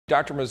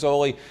Dr.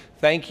 Mazzoli,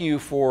 thank you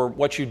for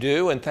what you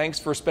do, and thanks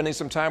for spending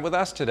some time with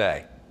us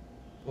today.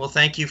 Well,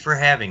 thank you for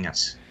having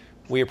us.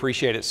 We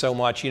appreciate it so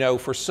much. You know,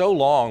 for so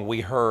long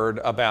we heard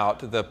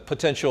about the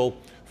potential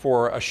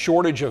for a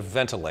shortage of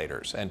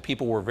ventilators, and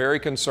people were very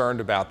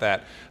concerned about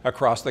that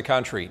across the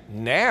country.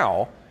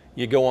 Now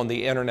you go on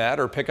the internet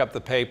or pick up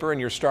the paper and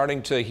you're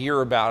starting to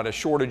hear about a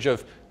shortage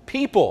of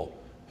people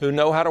who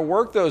know how to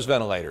work those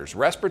ventilators,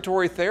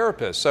 respiratory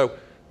therapists. So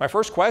my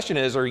first question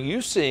is, are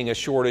you seeing a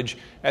shortage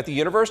at the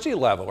university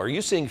level? Are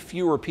you seeing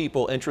fewer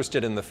people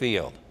interested in the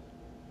field?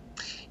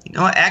 You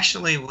know,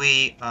 actually,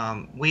 we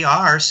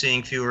are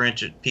seeing fewer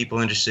people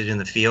interested in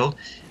the field,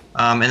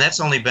 and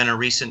that's only been a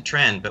recent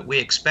trend. But we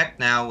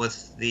expect now,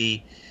 with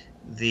the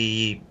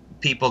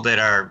people that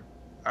are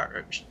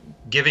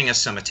giving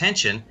us some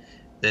attention,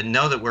 that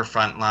know that we're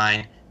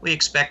frontline, we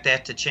expect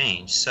that to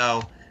change.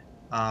 So,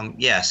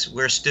 yes,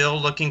 we're still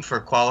looking for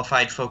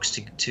qualified folks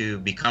to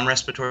become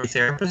respiratory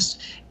therapists,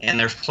 and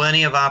there's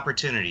plenty of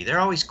opportunity. There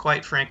always,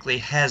 quite frankly,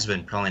 has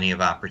been plenty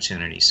of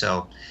opportunity.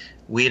 So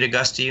we at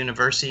Augusta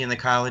University and the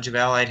College of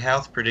Allied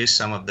Health produce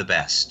some of the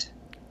best.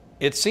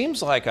 It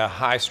seems like a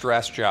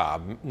high-stress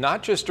job,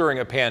 not just during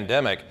a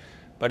pandemic,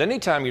 but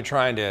anytime you're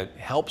trying to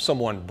help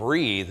someone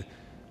breathe,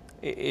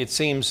 it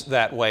seems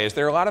that way. Is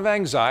there a lot of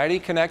anxiety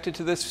connected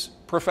to this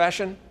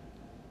profession?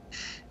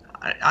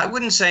 I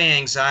wouldn't say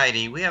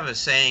anxiety. We have a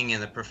saying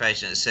in the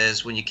profession that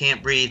says, when you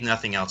can't breathe,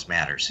 nothing else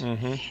matters.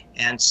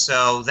 And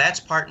so that's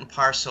part and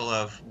parcel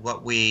of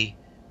what we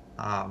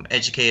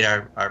educate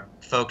our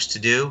folks to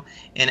do.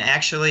 And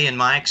actually, in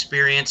my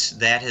experience,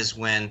 that is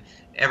when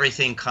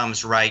everything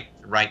comes right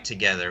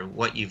together.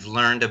 What you've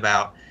learned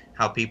about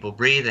how people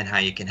breathe and how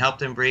you can help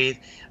them breathe.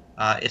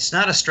 It's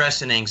not a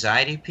stress and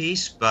anxiety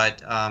piece,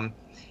 but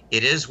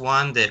it is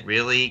one that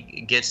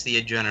really gets the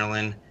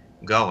adrenaline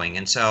going.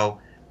 And so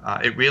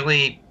it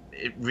really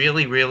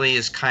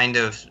is kind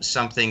of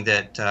something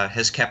that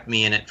has kept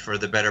me in it for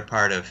the better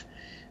part of,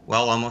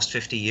 well, almost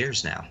 50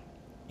 years now.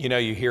 You know,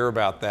 you hear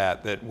about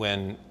that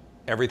when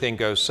everything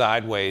goes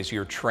sideways,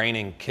 your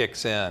training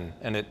kicks in,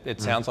 and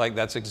it sounds like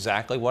that's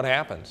exactly what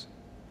happens.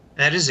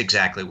 That is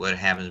exactly what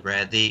happens,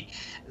 Brad. There's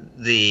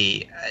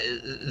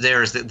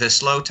the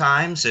slow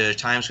times. There are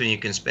times when you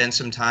can spend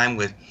some time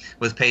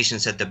with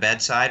patients at the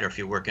bedside, or if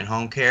you work in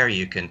home care,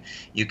 you can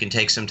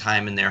take some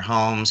time in their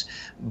homes.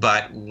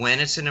 But when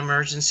it's an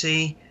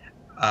emergency,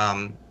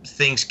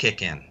 things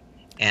kick in,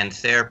 and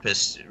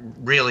therapists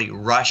really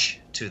rush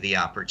to the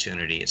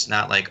opportunity. It's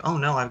not like, oh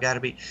no, I've got to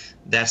be.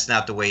 That's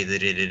not the way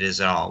that it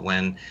is at all.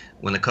 When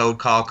the code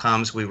call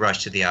comes, we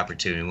rush to the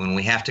opportunity. When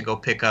we have to go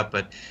pick up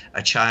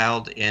a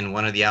child in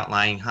one of the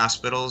outlying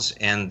hospitals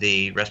and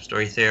the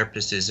respiratory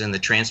therapist is in the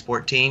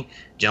transport team,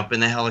 jump in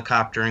the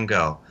helicopter and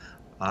go.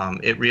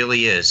 It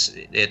really is.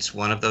 It's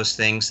one of those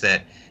things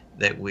that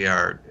we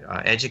are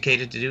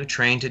educated to do,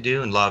 trained to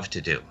do, and love to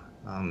do.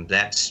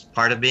 That's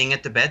part of being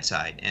at the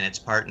bedside, and it's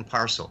part and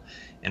parcel.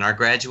 And our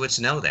graduates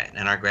know that,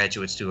 and our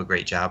graduates do a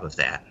great job of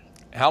that.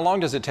 How long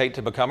does it take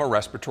to become a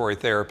respiratory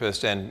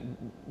therapist, and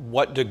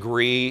what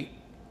degree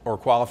or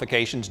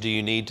qualifications do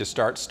you need to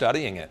start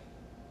studying it?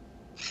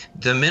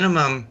 The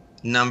minimum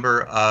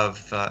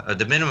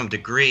the minimum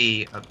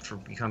degree for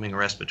becoming a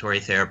respiratory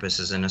therapist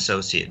is an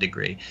associate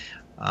degree.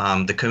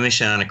 The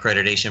Commission on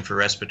Accreditation for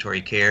Respiratory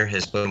Care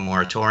has put a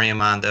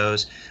moratorium on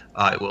those.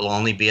 It will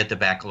only be at the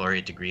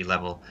baccalaureate degree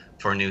level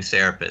for new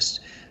therapists.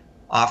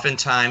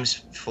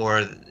 Oftentimes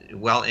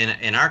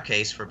in our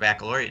case, for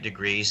baccalaureate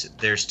degrees,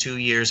 there's 2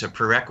 years of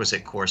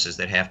prerequisite courses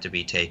that have to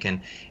be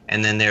taken,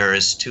 and then there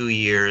is 2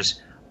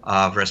 years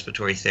of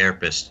respiratory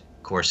therapist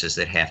courses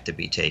that have to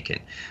be taken.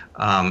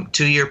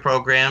 2-year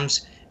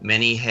programs,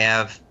 many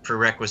have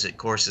prerequisite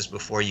courses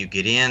before you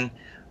get in,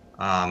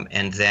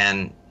 and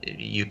then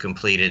you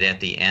complete it at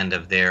the end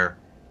of their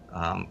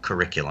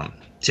curriculum.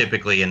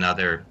 Typically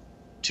another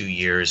 2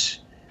 years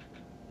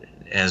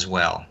as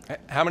well.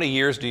 How many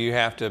years do you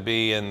have to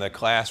be in the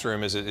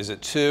classroom? Is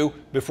it 2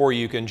 before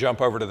you can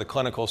jump over to the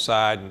clinical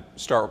side and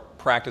start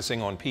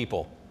practicing on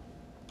people?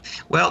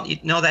 Well,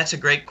 that's a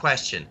great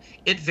question.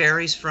 It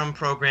varies from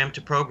program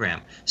to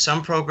program.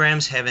 Some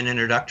programs have an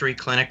introductory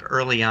clinic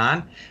early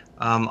on.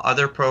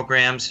 Other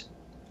programs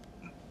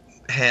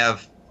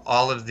have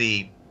all of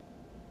the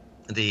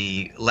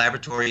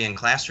laboratory and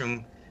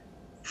classroom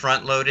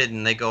front loaded,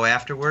 and they go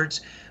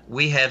afterwards.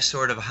 We have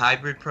sort of a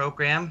hybrid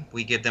program.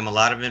 We give them a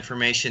lot of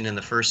information in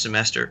the first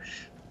semester,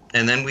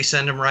 and then we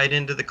send them right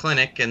into the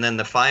clinic, and then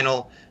the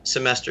final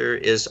semester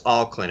is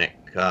all clinic,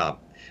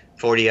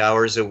 40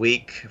 hours a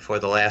week for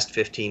the last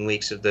 15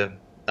 weeks of the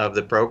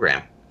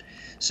program.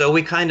 So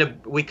we kind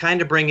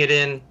of bring it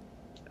in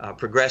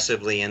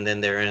progressively, and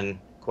then they're in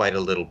quite a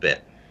little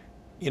bit.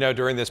 You know,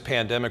 during this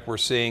pandemic, we're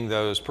seeing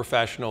those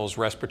professionals,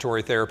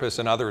 respiratory therapists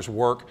and others,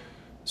 work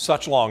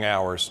such long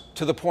hours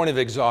to the point of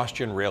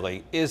exhaustion,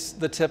 really. Is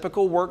the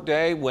typical work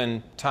day,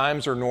 when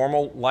times are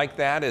normal like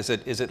that, is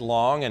it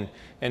long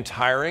and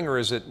tiring, or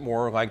is it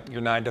more like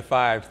your 9 to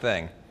 5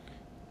 thing?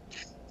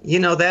 You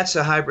know, that's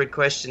a hybrid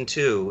question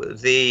too.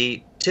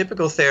 The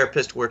typical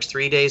therapist works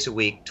 3 days a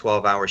week,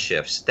 12-hour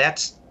shifts.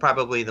 That's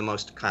probably the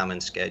most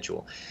common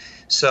schedule.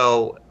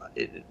 So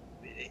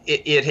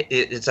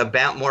it's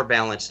about more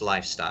balanced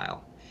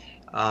lifestyle.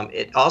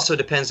 It also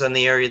depends on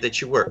the area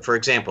that you work. For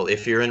example,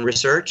 if you're in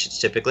research, it's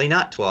typically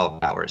not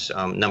 12 hours.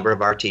 Number of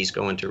RTs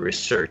go into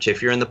research.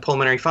 If you're in the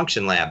pulmonary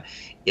function lab,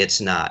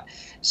 it's not.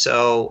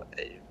 So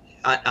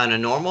on a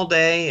normal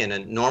day, in a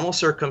normal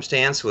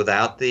circumstance,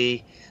 without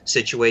the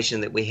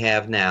situation that we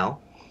have now,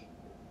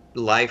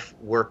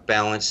 life-work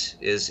balance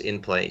is in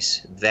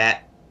place.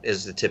 That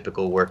is the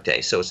typical work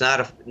day. So it's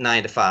not a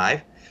 9 to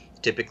 5,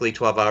 typically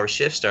 12-hour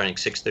shift starting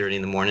 6:30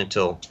 in the morning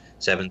until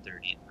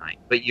 7:30 at night.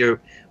 But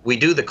we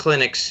do the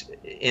clinics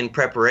in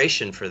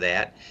preparation for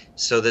that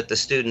so that the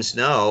students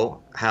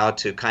know how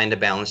to kind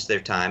of balance their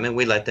time, and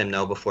we let them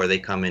know before they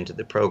come into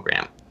the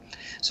program.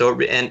 So,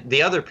 and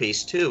the other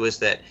piece too is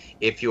that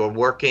if you're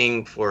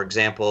working, for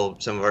example,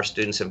 some of our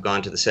students have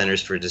gone to the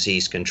Centers for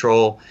Disease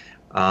Control.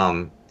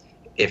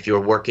 If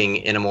you're working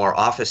in a more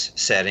office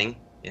setting,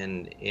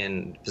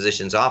 in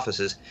physicians'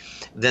 offices,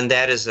 then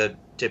that is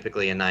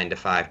typically a 9 to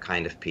 5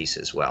 kind of piece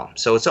as well.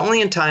 So it's only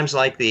in times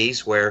like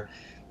these where,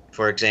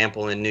 for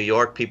example, in New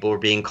York, people were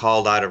being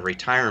called out of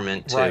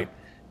retirement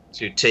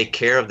to take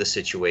care of the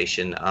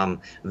situation.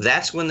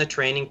 That's when the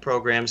training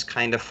programs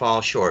kind of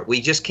fall short.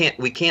 We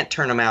can't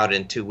turn them out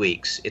in 2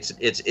 weeks.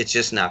 It's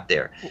just not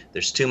there.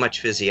 There's too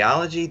much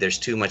physiology. There's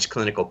too much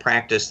clinical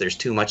practice. There's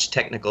too much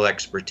technical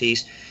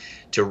expertise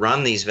to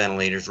run these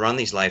ventilators, run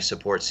these life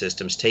support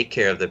systems, take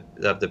care of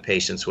the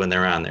patients when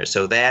they're on there.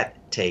 So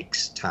that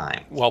takes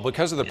time. Well,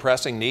 because of the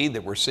pressing need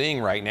that we're seeing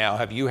right now,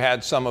 have you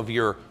had some of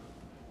your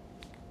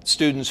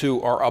students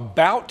who are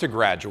about to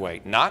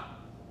graduate, not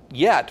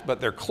yet, but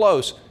they're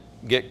close,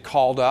 get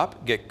called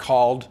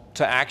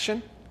to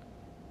action?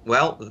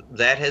 Well,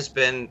 that has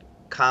been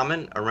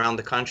common around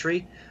the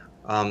country.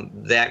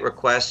 That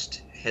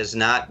request has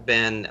not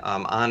been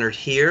honored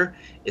here.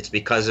 It's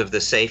because of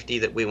the safety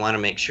that we want to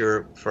make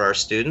sure for our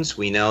students.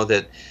 We know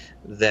that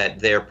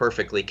they're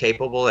perfectly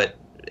capable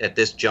at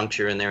this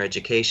juncture in their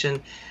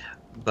education,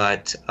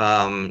 but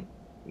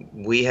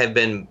we have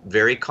been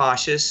very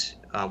cautious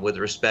with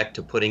respect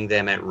to putting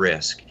them at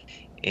risk.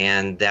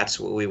 And that's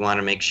what we want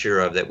to make sure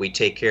of, that we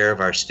take care of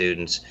our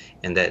students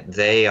and that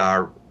they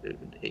are,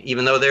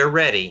 even though they're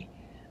ready,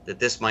 that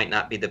this might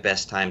not be the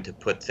best time to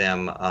put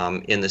them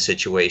in the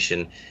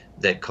situation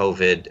that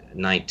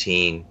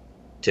COVID-19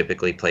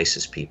 typically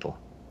places people.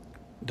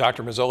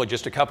 Dr. Mazzoli,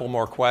 just a couple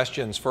more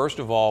questions. First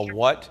of all,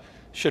 what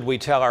should we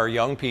tell our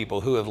young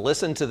people who have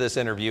listened to this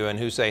interview and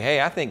who say,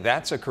 hey, I think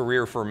that's a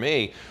career for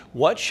me?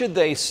 What should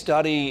they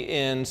study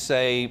in,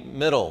 say,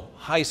 middle,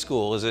 high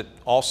school? Is it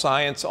all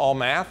science, all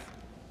math?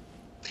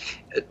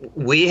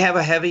 We have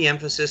a heavy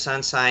emphasis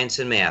on science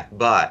and math,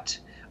 but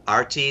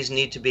RTs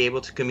need to be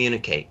able to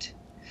communicate.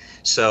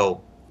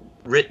 So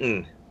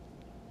written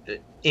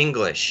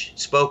English,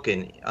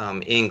 spoken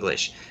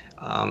English,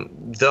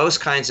 those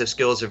kinds of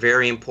skills are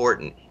very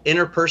important.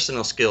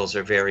 Interpersonal skills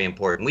are very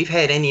important. We've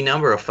had any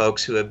number of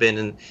folks who have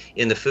been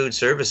in the food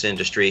service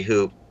industry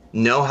who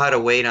know how to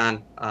wait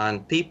on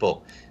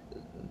people.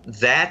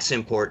 That's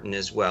important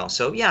as well.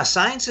 So yeah,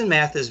 science and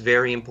math is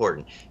very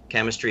important.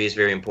 Chemistry is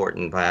very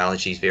important.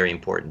 Biology is very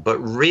important. But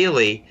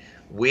really,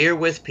 we're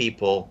with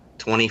people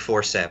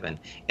 24/7,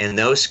 and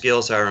those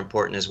skills are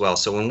important as well.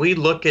 So when we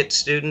look at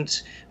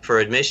students for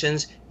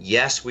admissions,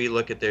 yes, we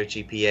look at their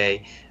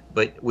GPA,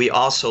 but we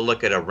also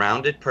look at a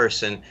rounded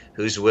person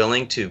who's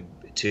willing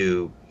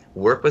to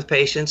work with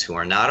patients who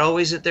are not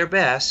always at their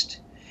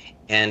best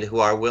and who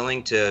are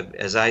willing to,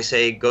 as I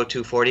say, go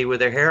 240 with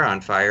their hair on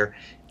fire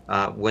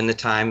when the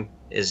time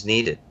is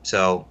needed.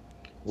 So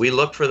we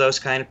look for those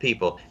kind of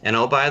people. And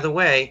oh, by the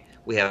way,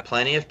 we have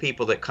plenty of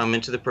people that come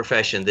into the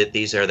profession that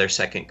these are their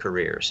second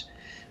careers.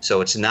 So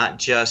it's not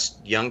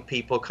just young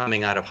people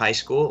coming out of high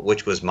school,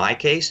 which was my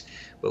case,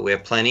 but we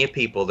have plenty of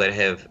people that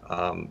have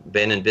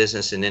been in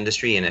business and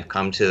industry and have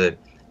come to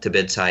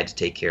bedside to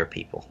take care of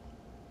people.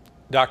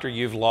 Doctor,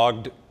 you've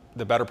logged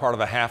the better part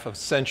of a half a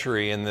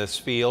century in this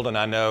field, and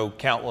I know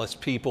countless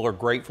people are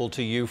grateful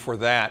to you for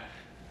that.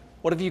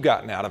 What have you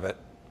gotten out of it?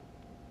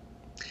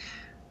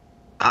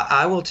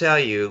 I will tell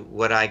you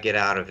what I get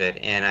out of it,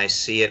 and I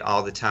see it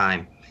all the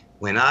time.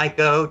 When I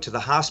go to the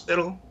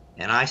hospital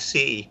and I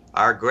see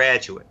our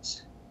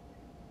graduates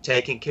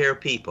taking care of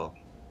people,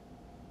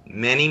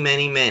 many,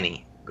 many,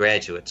 many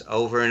graduates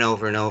over and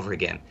over and over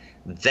again,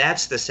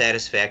 that's the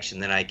satisfaction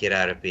that I get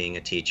out of being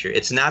a teacher.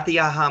 It's not the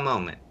aha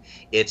moment.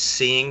 It's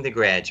seeing the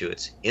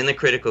graduates in the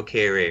critical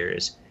care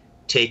areas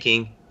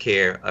taking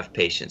care of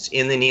patients,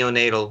 in the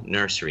neonatal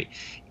nursery,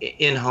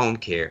 in home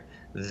care.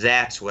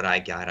 That's what I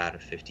got out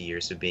of 50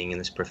 years of being in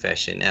this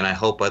profession, and I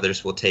hope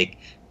others will take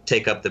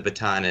up the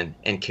baton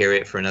and carry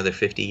it for another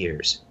 50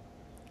 years.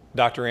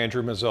 Dr.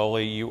 Andrew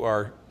Mazzoli, you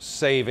are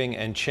saving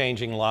and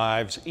changing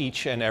lives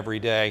each and every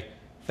day.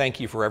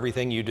 Thank you for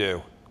everything you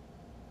do.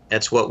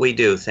 That's what we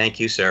do. Thank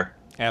you, sir.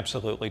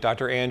 Absolutely.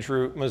 Dr.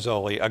 Andrew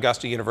Mazzoli,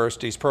 Augusta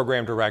University's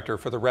Program Director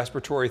for the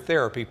Respiratory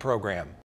Therapy Program.